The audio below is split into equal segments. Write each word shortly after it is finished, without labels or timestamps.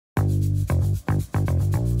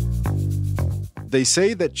They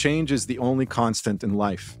say that change is the only constant in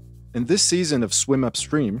life. In this season of Swimm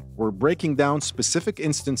Upstream, we're breaking down specific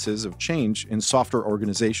instances of change in software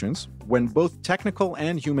organizations when both technical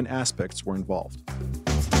and human aspects were involved.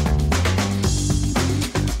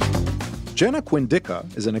 Jenna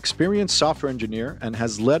Quindica is an experienced software engineer and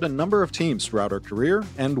has led a number of teams throughout her career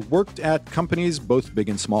and worked at companies both big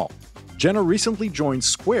and small. Jenna recently joined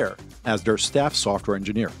Square as their staff software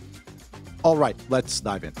engineer. All right, let's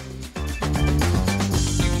dive in.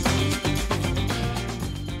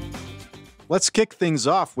 Let's kick things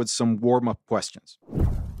off with some warm-up questions.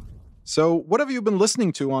 So, what have you been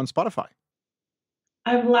listening to on Spotify?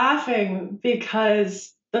 I'm laughing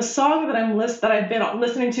because the song that I've been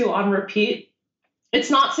listening to on repeat, it's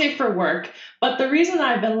not safe for work, but the reason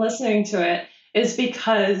I've been listening to it is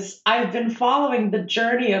because I've been following the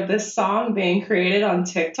journey of this song being created on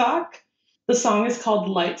TikTok. The song is called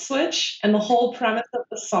Light Switch, and the whole premise of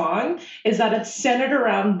the song is that it's centered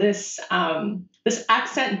around this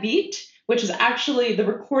accent beat, which is actually the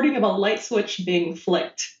recording of a light switch being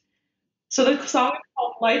flicked. So the song is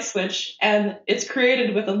called Light Switch, and it's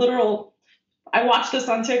created with a literal, I watched this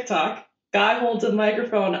on TikTok, guy holds a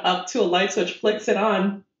microphone up to a light switch, flicks it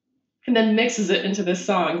on, and then mixes it into this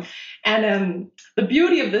song. And the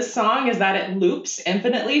beauty of this song is that it loops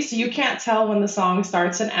infinitely, so you can't tell when the song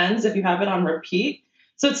starts and ends if you have it on repeat.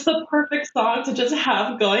 So it's the perfect song to just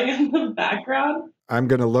have going in the background. I'm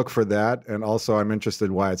going to look for that, and also I'm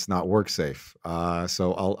interested why it's not work safe.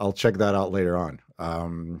 So I'll check that out later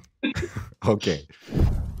on. Okay.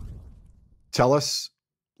 Tell us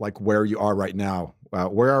where you are right now.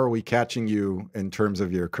 Where are we catching you in terms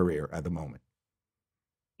of your career at the moment?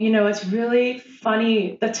 You know, it's really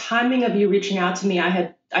funny. The timing of you reaching out to me,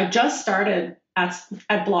 I just started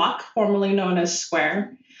at Block, formerly known as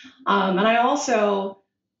Square. And I also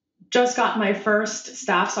just got my first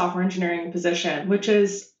staff software engineering position, which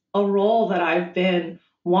is a role that I've been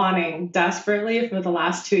wanting desperately for the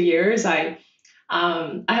last 2 years. I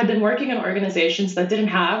had been working in organizations that didn't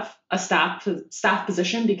have a staff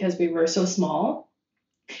position because we were so small.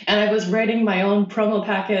 And I was writing my own promo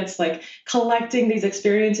packets, collecting these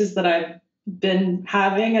experiences that I've been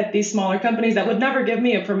having at these smaller companies that would never give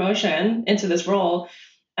me a promotion into this role.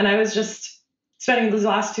 And I was just spending these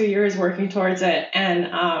last 2 years working towards it. And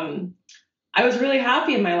I was really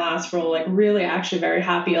happy in my last role, really actually very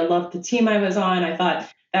happy. I loved the team I was on. I thought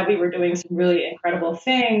that we were doing some really incredible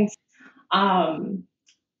things. But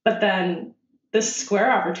then this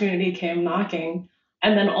Square opportunity came knocking.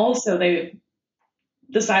 And then also they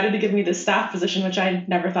decided to give me the staff position, which I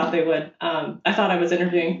never thought they would. I thought I was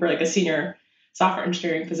interviewing for a senior software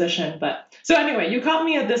engineering position. But so anyway, you caught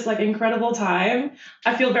me at this incredible time.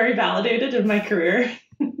 I feel very validated in my career.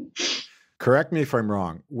 Correct me if I'm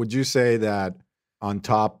wrong. Would you say that on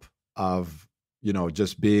top of,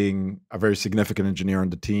 just being a very significant engineer on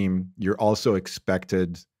the team, you're also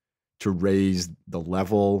expected to raise the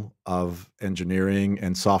level of engineering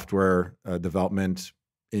and software development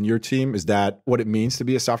in your team? Is that what it means to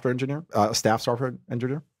be a software engineer, a staff software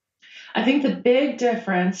engineer? I think the big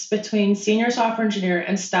difference between senior software engineer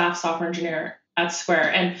and staff software engineer at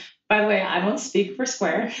Square, and by the way, I don't speak for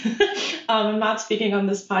Square. I'm not speaking on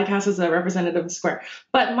this podcast as a representative of Square.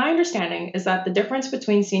 But my understanding is that the difference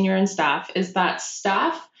between senior and staff is that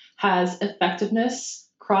staff has effectiveness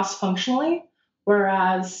cross-functionally,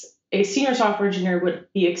 whereas a senior software engineer would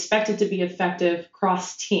be expected to be effective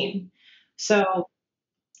cross-team. So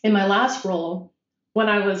in my last role, when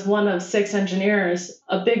I was one of 6 engineers,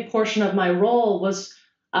 a big portion of my role was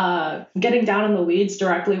getting down in the weeds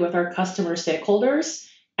directly with our customer stakeholders.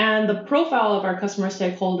 And the profile of our customer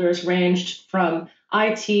stakeholders ranged from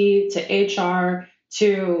IT to HR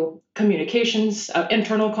to communications,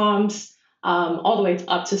 internal comms, all the way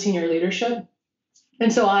up to senior leadership.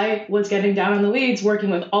 And so I was getting down in the weeds, working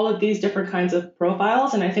with all of these different kinds of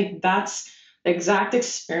profiles. And I think that's the exact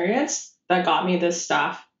experience that got me this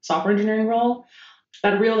staff software engineering role,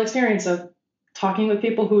 that real experience of talking with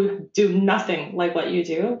people who do nothing like what you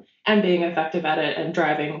do and being effective at it and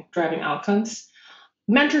driving outcomes.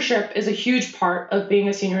 Mentorship is a huge part of being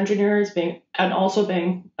a senior engineer and also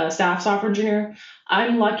being a staff software engineer.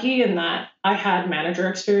 I'm lucky in that I had manager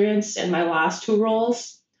experience in my last 2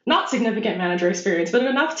 roles. Not significant manager experience, but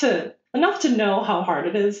enough to know how hard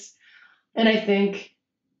it is. And I think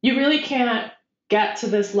you really can't get to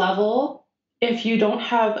this level if you don't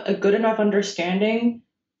have a good enough understanding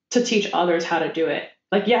to teach others how to do it.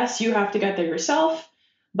 Yes, you have to get there yourself,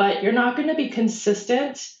 but you're not going to be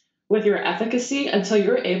consistent with your efficacy until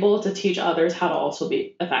you're able to teach others how to also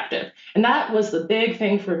be effective. And that was the big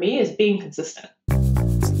thing for me, is being consistent.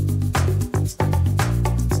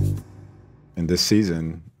 in this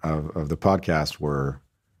season of the podcast,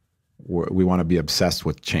 we want to be obsessed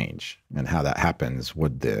with change and how that happens,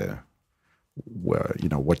 what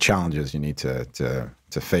challenges you need to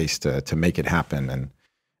face to make it happen. And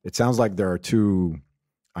it sounds like there are two.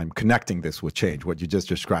 I'm connecting this with change. What you just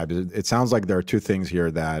described. It sounds like there are two things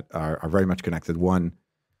here that are very much connected. One,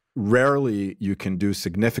 rarely you can do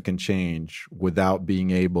significant change without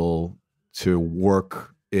being able to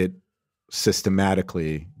work it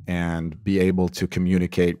systematically and be able to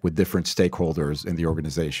communicate with different stakeholders in the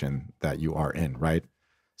organization that you are in, right?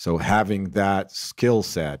 So having that skill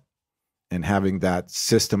set and having that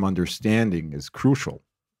system understanding is crucial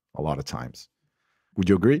a lot of times. Would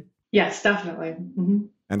you agree? Yes, definitely. Mm-hmm.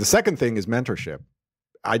 And the second thing is mentorship.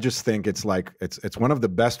 I just think it's one of the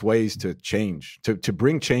best ways to change, to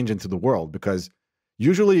bring change into the world, because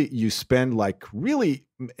usually you spend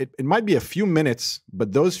it might be a few minutes,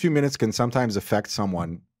 but those few minutes can sometimes affect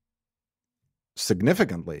someone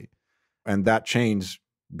significantly. And that change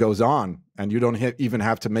goes on and you don't even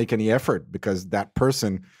have to make any effort because that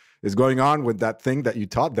person is going on with that thing that you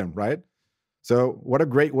taught them, right? So what a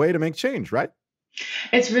great way to make change, right?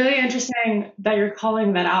 It's really interesting that you're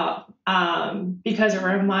calling that out because it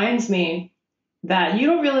reminds me that you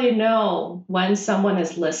don't really know when someone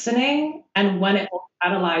is listening and when it will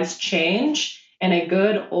catalyze change in a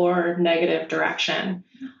good or negative direction.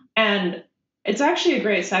 And it's actually a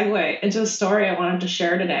great segue into the story I wanted to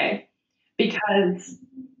share today, because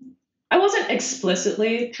I wasn't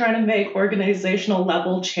explicitly trying to make organizational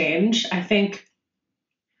level change. I think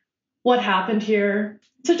what happened here,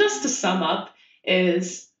 to sum up,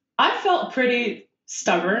 is I felt pretty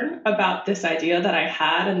stubborn about this idea that I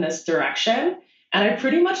had in this direction. And I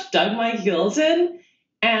pretty much dug my heels in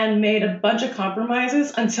and made a bunch of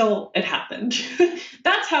compromises until it happened.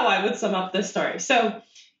 That's how I would sum up this story. So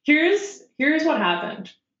here's what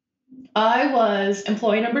happened. I was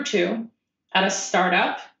employee number 2 at a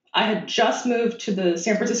startup. I had just moved to the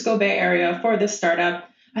San Francisco Bay Area for this startup.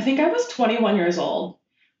 I think I was 21 years old.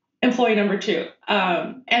 Employee number 2.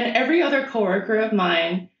 And every other coworker of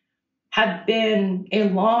mine had been a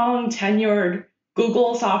long tenured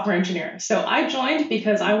Google software engineer. So I joined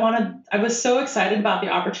because I was so excited about the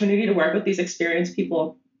opportunity to work with these experienced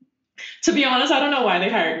people. To be honest, I don't know why they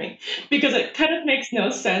hired me, because it kind of makes no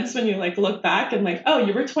sense when you look back and oh,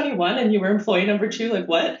 you were 21 and you were employee number 2,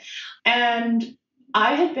 what? And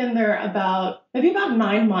I had been there maybe about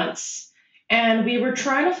 9 months, and we were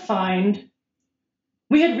trying to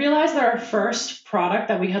we had realized that our first product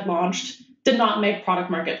that we had launched did not make product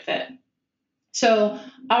market fit. So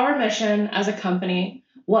our mission as a company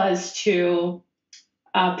was to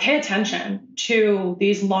pay attention to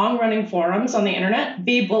these long-running forums on the internet,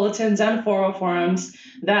 V-bulletins and 4.0 forums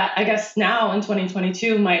that I guess now in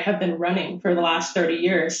 2022 might have been running for the last 30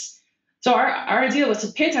 years. So our idea was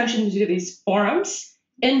to pay attention to these forums,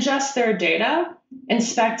 ingest their data,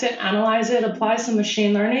 inspect it, analyze it, apply some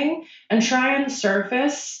machine learning, and try and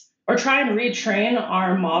retrain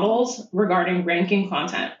our models regarding ranking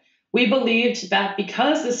content. We believed that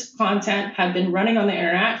because this content had been running on the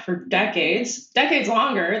internet for decades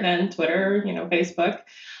longer than Twitter, Facebook,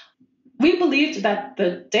 we believed that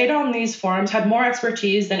the data on these forums had more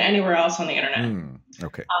expertise than anywhere else on the internet.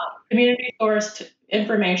 Okay. Community sourced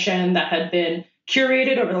information that had been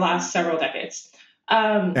curated over the last several decades.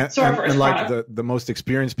 The most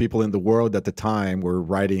experienced people in the world at the time were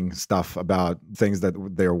writing stuff about things that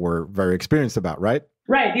they were very experienced about, right?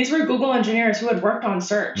 Right. These were Google engineers who had worked on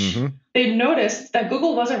search. Mm-hmm. They noticed that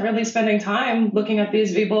Google wasn't really spending time looking at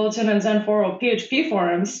these vBulletin and Zen 4.0 PHP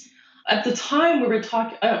forums. At the time we were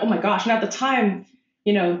talking, oh my gosh, and at the time,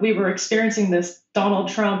 we were experiencing this Donald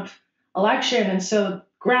Trump election. And so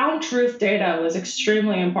ground truth data was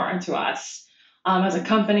extremely important to us as a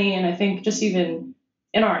company. And I think just even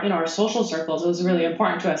in our social circles, it was really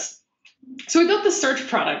important to us. So we built the search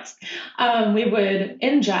product. We would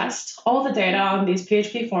ingest all the data on these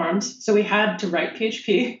PHP forums. So we had to write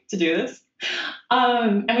PHP to do this.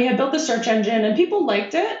 And we had built the search engine, and people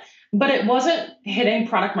liked it, but it wasn't hitting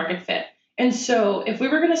product market fit. And so if we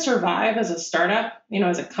were going to survive as a startup,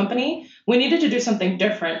 as a company, we needed to do something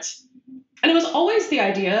different. And it was always the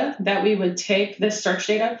idea that we would take this search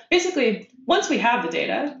data. Basically, once we have the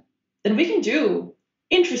data, then we can do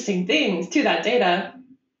interesting things to that data,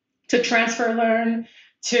 to transfer learn,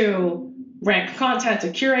 to rank content,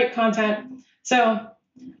 to curate content. So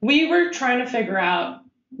we were trying to figure out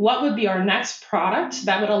what would be our next product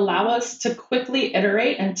that would allow us to quickly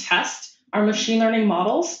iterate and test our machine learning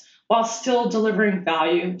models while still delivering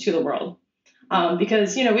value to the world.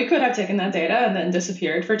 because, you know, we could have taken that data and then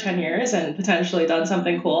disappeared for 10 years and potentially done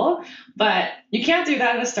something cool. But you can't do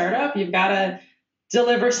that in a startup. You've got to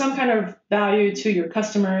deliver some kind of value to your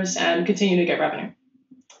customers and continue to get revenue.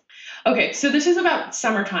 Okay, so this is about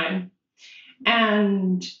summertime.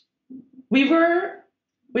 And we were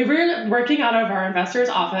working out of our investor's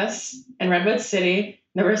office in Redwood City.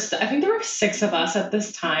 I think there were 6 of us at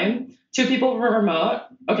this time. 2 people were remote.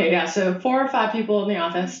 Okay, yeah, so 4 or 5 people in the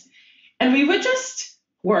office. And we would just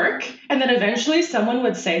work, and then eventually someone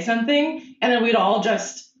would say something, and then we'd all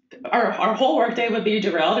just, our whole workday would be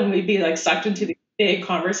derailed, and we'd be like sucked into these big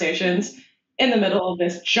conversations in the middle of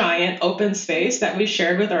this giant open space that we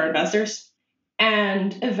shared with our investors.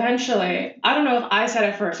 And eventually, I don't know if I said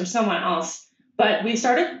it first or someone else, but we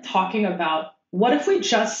started talking about what if we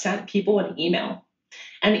just sent people an email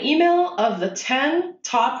of the 10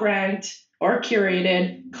 top ranked or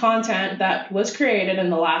curated content that was created in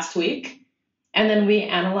the last week. And then we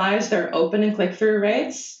analyzed their open and click-through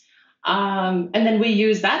rates. And then we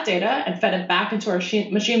used that data and fed it back into our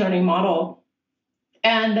machine learning model.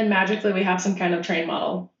 And then magically we have some kind of trained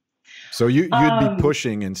model. So you'd be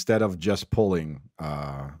pushing instead of just pulling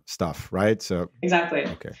stuff, right? So exactly.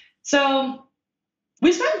 Okay. So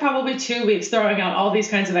we spent probably 2 weeks throwing out all these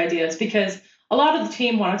kinds of ideas because a lot of the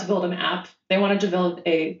team wanted to build an app. They wanted to build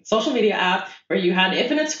a social media app where you had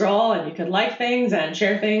infinite scroll and you could like things and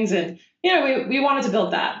share things. And, you know, we wanted to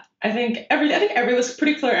build that. I think everyone was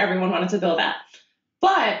pretty clear. Everyone wanted to build that,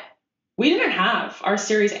 but we didn't have our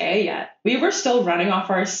Series A yet. We were still running off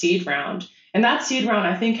our seed round. And that seed round,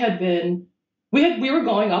 I think, we were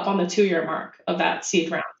going up on the 2-year mark of that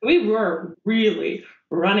seed round. We were really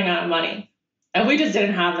running out of money. And we just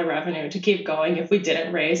didn't have the revenue to keep going if we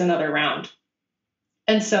didn't raise another round.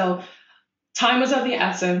 And so time was of the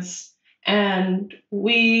essence. And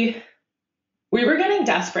we were getting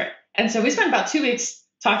desperate. And so we spent about 2 weeks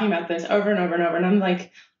talking about this over and over and over. And I'm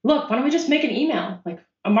like, look, why don't we just make an email, like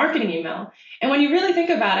a marketing email? And when you really think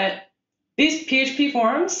about it, these PHP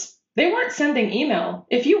forums, they weren't sending email.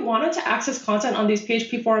 If you wanted to access content on these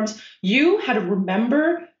PHP forums, you had to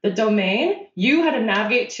remember the domain. You had to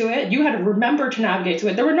navigate to it. You had to remember to navigate to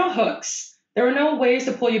it. There were no hooks. There were no ways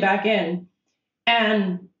to pull you back in.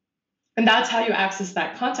 And that's how you access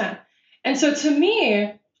that content. And so to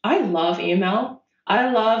me, I love email.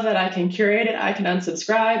 I love that I can curate it. I can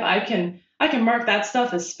unsubscribe. I can mark that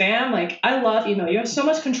stuff as spam. Like, I love email. You have so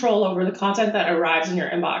much control over the content that arrives in your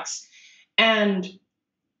inbox. And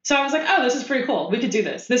so I was like, oh, this is pretty cool. We could do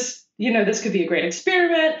this. This could be a great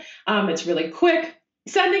experiment. It's really quick.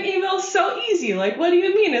 Sending emails so easy. Like, what do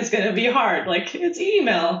you mean it's going to be hard? Like, it's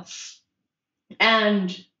email.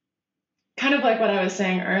 And kind of like what I was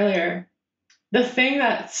saying earlier, the thing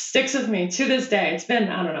that sticks with me to this day, it's been,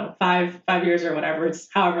 I don't know, five years or whatever. It's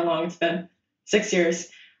however long it's been, 6 years.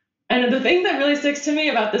 And the thing that really sticks to me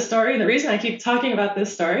about this story, the reason I keep talking about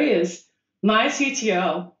this story, is my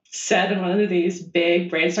CTO said in one of these big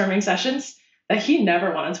brainstorming sessions that he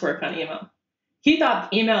never wanted to work on email. He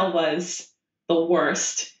thought email was the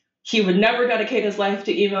worst. He would never dedicate his life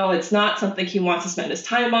to email. It's not something he wants to spend his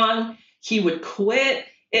time on. He would quit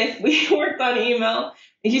if we worked on email.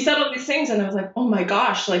 And he said all these things, and I was like, oh my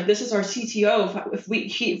gosh, like, this is our CTO.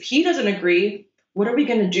 If he doesn't agree, what are we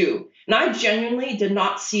going to do? And I genuinely did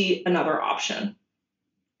not see another option.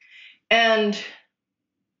 And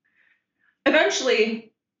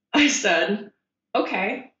eventually I said,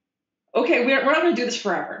 okay, we're not going to do this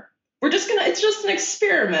forever. It's just an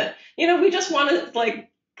experiment. We just want to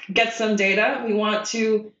like get some data. We want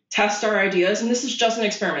to test our ideas. And this is just an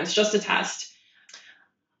experiment. It's just a test.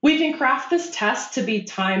 We can craft this test to be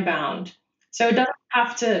time bound. So we don't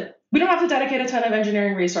have to dedicate a ton of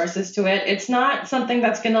engineering resources to it. It's not something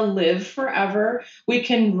that's going to live forever. We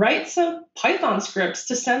can write some Python scripts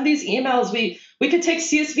to send these emails. We could take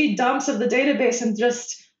CSV dumps of the database and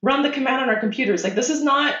just run the command on our computers. Like, this does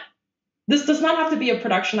not have to be a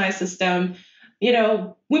productionized system.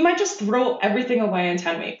 We might just throw everything away in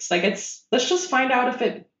 10 weeks. Like, let's just find out if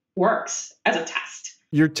it works as a test.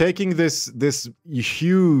 You're taking this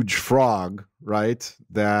huge frog, right,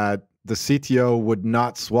 that the CTO would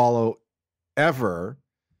not swallow ever,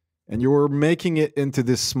 and you were making it into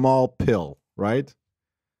this small pill, right?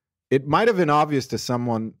 It might have been obvious to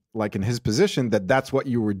someone like in his position that that's what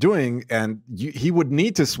you were doing, and he would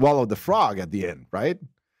need to swallow the frog at the end, right?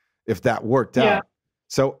 If that worked out.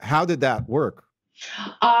 So how did that work?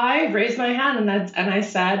 I raised my hand and I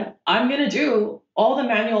said, I'm going to do all the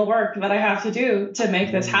manual work that I have to do to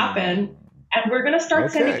make this happen. And we're going to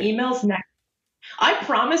start sending emails next. I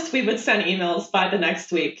promised we would send emails by the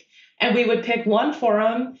next week, and we would pick one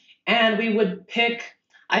forum, and we would pick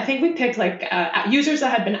I think we picked like users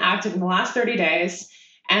that had been active in the last 30 days.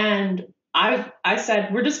 And I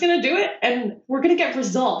said, we're just going to do it and we're going to get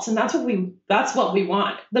results. And that's what we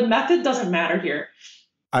want. The method doesn't matter here.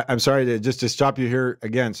 I'm sorry to just to stop you here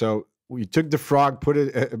again. So we took the frog,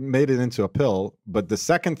 made it into a pill. But the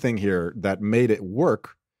second thing here that made it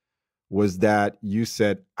work was that you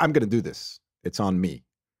said, I'm going to do this. It's on me,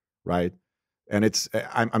 right? And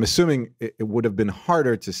I'm assuming it would have been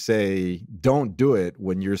harder to say, don't do it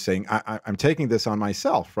when you're saying, I'm taking this on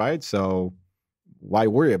myself, right? So why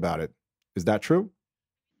worry about it? Is that true?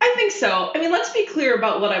 I think so. I mean, let's be clear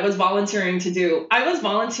about what I was volunteering to do. I was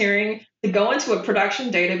volunteering to go into a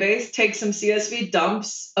production database, take some CSV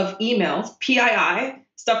dumps of emails, PII,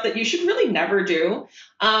 stuff that you should really never do.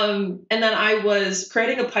 And then I was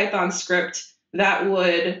creating a Python script that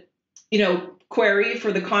would, query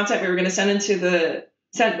for the content we were going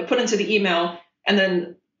to put into the email, and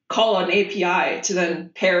then call an API to then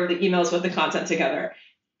pair the emails with the content together.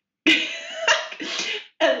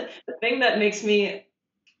 And the thing that makes me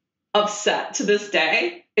upset to this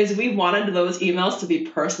day is we wanted those emails to be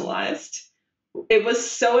personalized. It was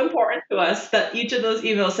so important to us that each of those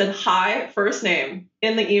emails said hi, first name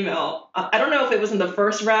in the email. I don't know if it was in the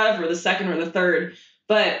first rev or the second or the third,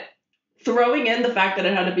 but throwing in the fact that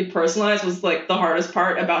it had to be personalized was like the hardest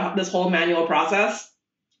part about this whole manual process.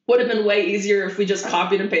 Would have been way easier if we just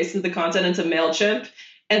copied and pasted the content into MailChimp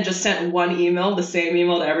and just sent one email, the same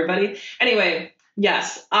email to everybody. Anyway,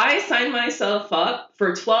 yes, I signed myself up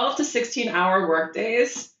for 12 to 16-hour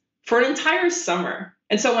workdays for an entire summer.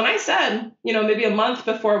 And so when I said, maybe a month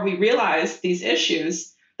before we realized these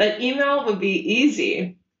issues, that email would be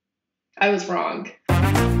easy, I was wrong.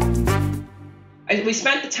 We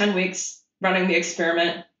spent the 10 weeks running the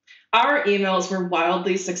experiment. Our emails were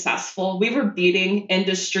wildly successful. We were beating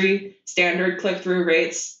industry standard click-through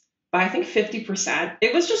rates by, I think, 50%.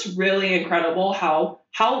 It was just really incredible how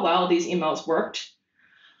well these emails worked.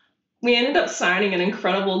 We ended up signing an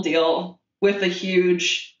incredible deal with a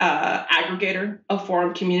huge aggregator of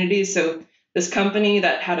forum communities. So this company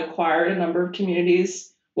that had acquired a number of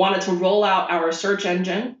communities wanted to roll out our search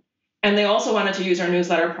engine, and they also wanted to use our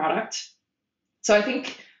newsletter product. So I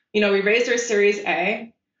think, we raised our Series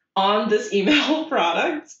A on this email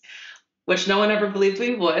product, which no one ever believed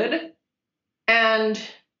we would. And,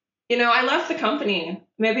 I left the company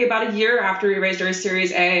maybe about a year after we raised our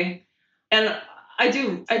Series A. And I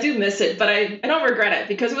do miss it, but I don't regret it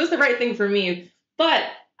because it was the right thing for me. But,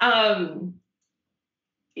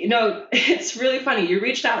 it's really funny. You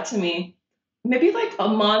reached out to me maybe like a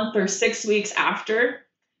month or 6 weeks after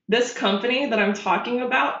this company that I'm talking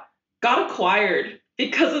about got acquired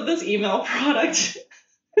because of this email product.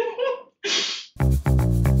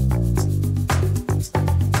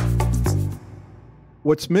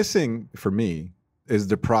 What's missing for me is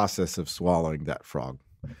the process of swallowing that frog.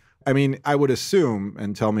 I mean, I would assume,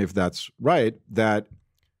 and tell me if that's right, that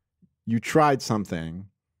you tried something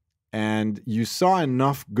and you saw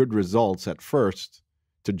enough good results at first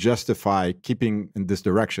to justify keeping in this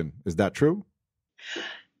direction. Is that true?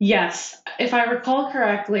 Yes. If I recall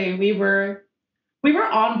correctly, we were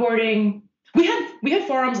onboarding. We had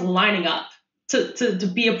forums lining up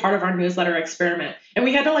to be a part of our newsletter experiment. And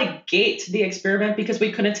we had to gate the experiment because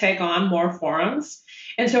we couldn't take on more forums.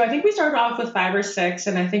 And so I think we started off with 5 or 6,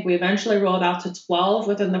 and I think we eventually rolled out to 12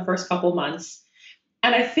 within the first couple months.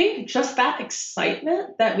 And I think just that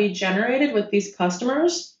excitement that we generated with these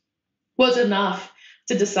customers was enough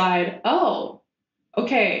to decide, oh,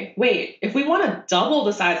 okay, wait, if we want to double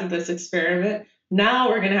the size of this experiment, now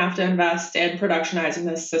we're going to have to invest in productionizing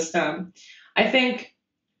this system. I think,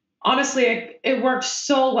 honestly, it worked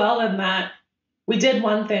so well in that we did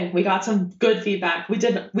one thing. We got some good feedback. We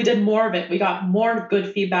did more of it. We got more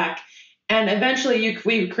good feedback. And eventually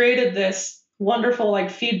we created this wonderful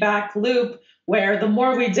feedback loop where the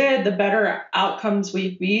more we did, the better outcomes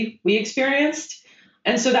we experienced.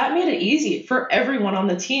 And so that made it easy for everyone on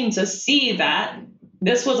the team to see that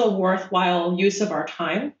this was a worthwhile use of our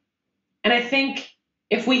time. And I think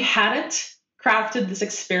if we hadn't crafted this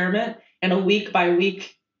experiment in a week by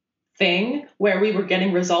week thing where we were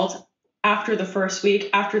getting results after the first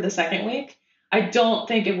week, after the second week, I don't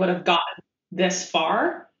think it would have gotten this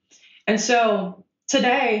far. And so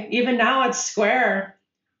today, even now at Square,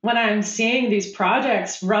 when I'm seeing these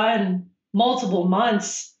projects run multiple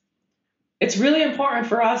months, it's really important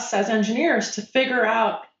for us as engineers to figure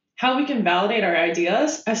out how we can validate our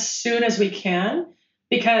ideas as soon as we can,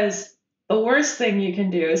 because the worst thing you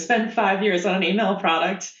can do is spend 5 years on an email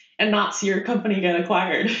product and not see your company get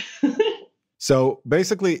acquired. So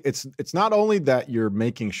basically, it's not only that you're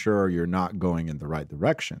making sure you're not going in the right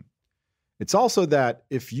direction, It's also that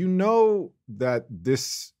if you know that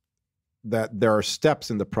there are steps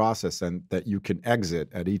in the process and that you can exit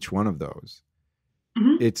at each one of those,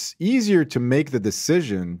 it's easier to make the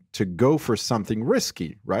decision to go for something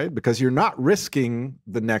risky, right? Because you're not risking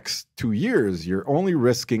the next 2 years. You're only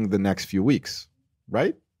risking the next few weeks,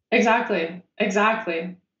 right? Exactly. I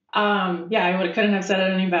couldn't have said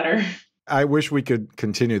it any better. I wish we could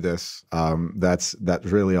continue this. That's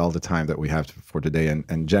really all the time that we have for today.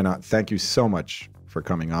 And Jenna, thank you so much for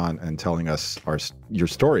coming on and telling us your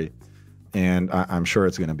story. And I'm sure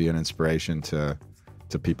it's going to be an inspiration to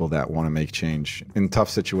people that want to make change in tough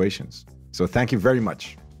situations. So thank you very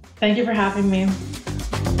much. Thank you for having me.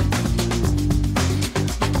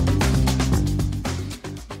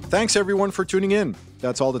 Thanks everyone for tuning in.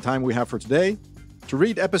 That's all the time we have for today. To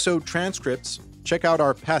read episode transcripts, check out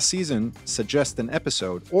our past season, suggest an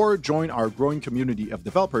episode, or join our growing community of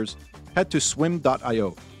developers, head to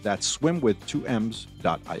swimm.io. That's swim with 2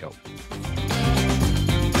 M's.io.